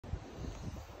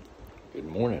Good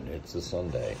morning, it's a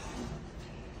Sunday.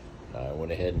 I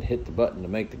went ahead and hit the button to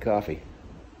make the coffee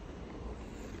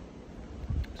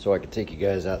so I could take you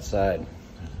guys outside.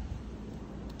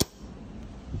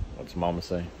 What's Mama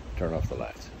say? Turn off the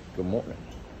lights. Good morning.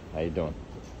 How you doing?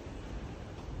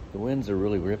 The winds are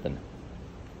really ripping.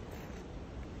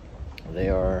 They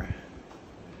are,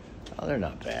 oh, they're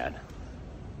not bad.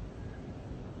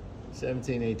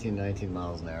 17, 18, 19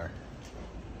 miles an hour.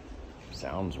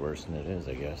 Sounds worse than it is,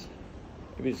 I guess.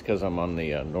 Maybe it's because I'm on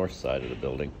the north side of the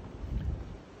building.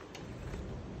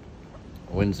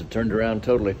 Winds have turned around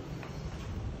totally.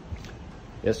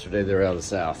 Yesterday they were out of the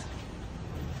south.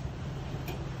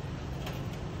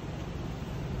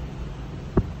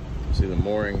 See the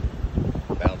mooring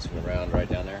bouncing around right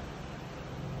down there?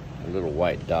 A little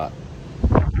white dot.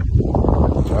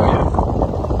 Oh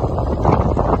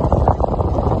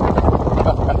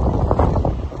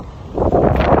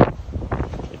yeah.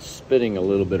 It's spitting a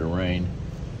little bit of rain.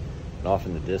 And off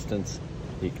in the distance,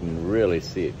 you can really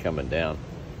see it coming down.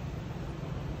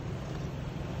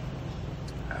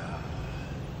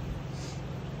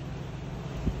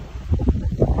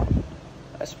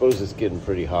 I suppose it's getting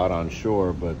pretty hot on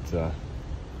shore, but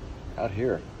out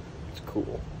here, it's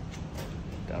cool.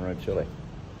 Downright chilly.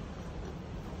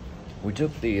 We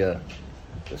took the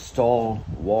stall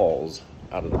walls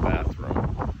out of the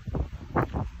bathroom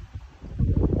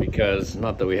because,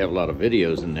 not that we have a lot of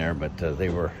videos in there, but they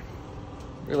were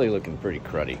really looking pretty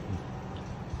cruddy.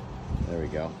 There we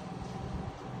go.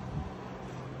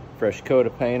 Fresh coat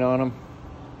of paint on them.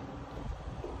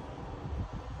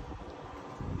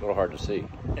 A little hard to see.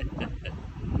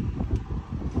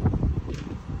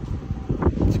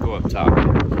 Let's go up top.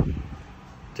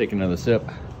 Take another sip.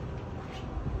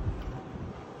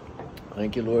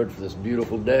 Thank you, Lord, for this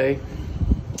beautiful day.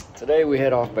 Today we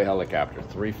head off by helicopter.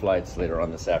 3 flights later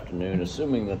on this afternoon,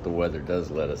 assuming that the weather does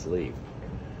let us leave.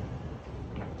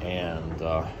 And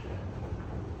I'll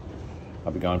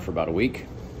be gone for about a week,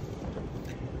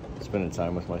 spending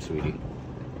time with my sweetie.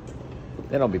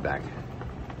 Then I'll be back.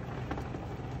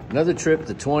 Another trip,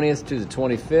 the 20th to the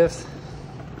 25th,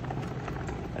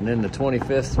 and then the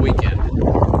 25th weekend.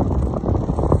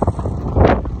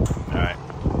 All right.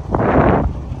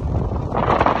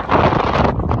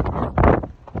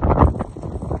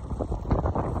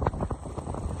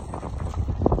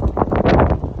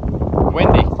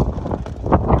 Windy.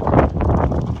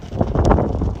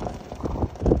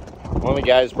 One of the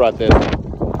guys brought this.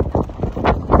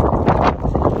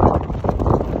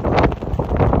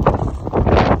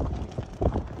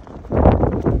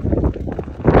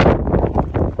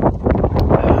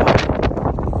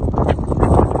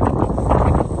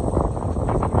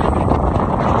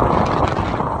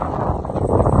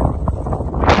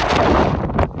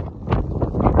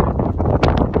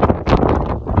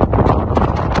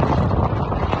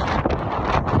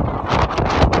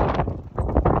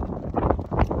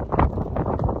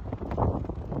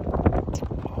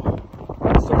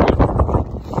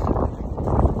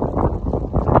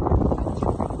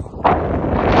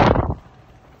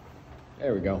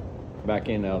 There we go. Back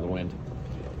in out of the wind.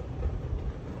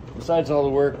 Besides all the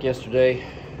work yesterday,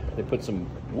 they put some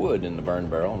wood in the burn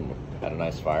barrel and had a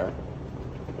nice fire.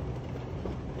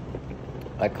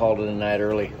 I called it a night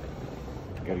early.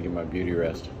 Gotta get my beauty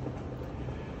rest.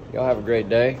 Y'all have a great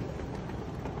day.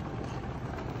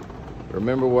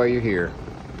 Remember why you're here.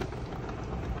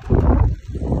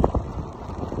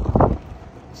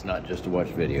 It's not just to watch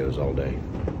videos all day.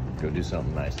 Go do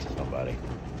something nice to somebody.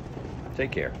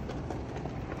 Take care.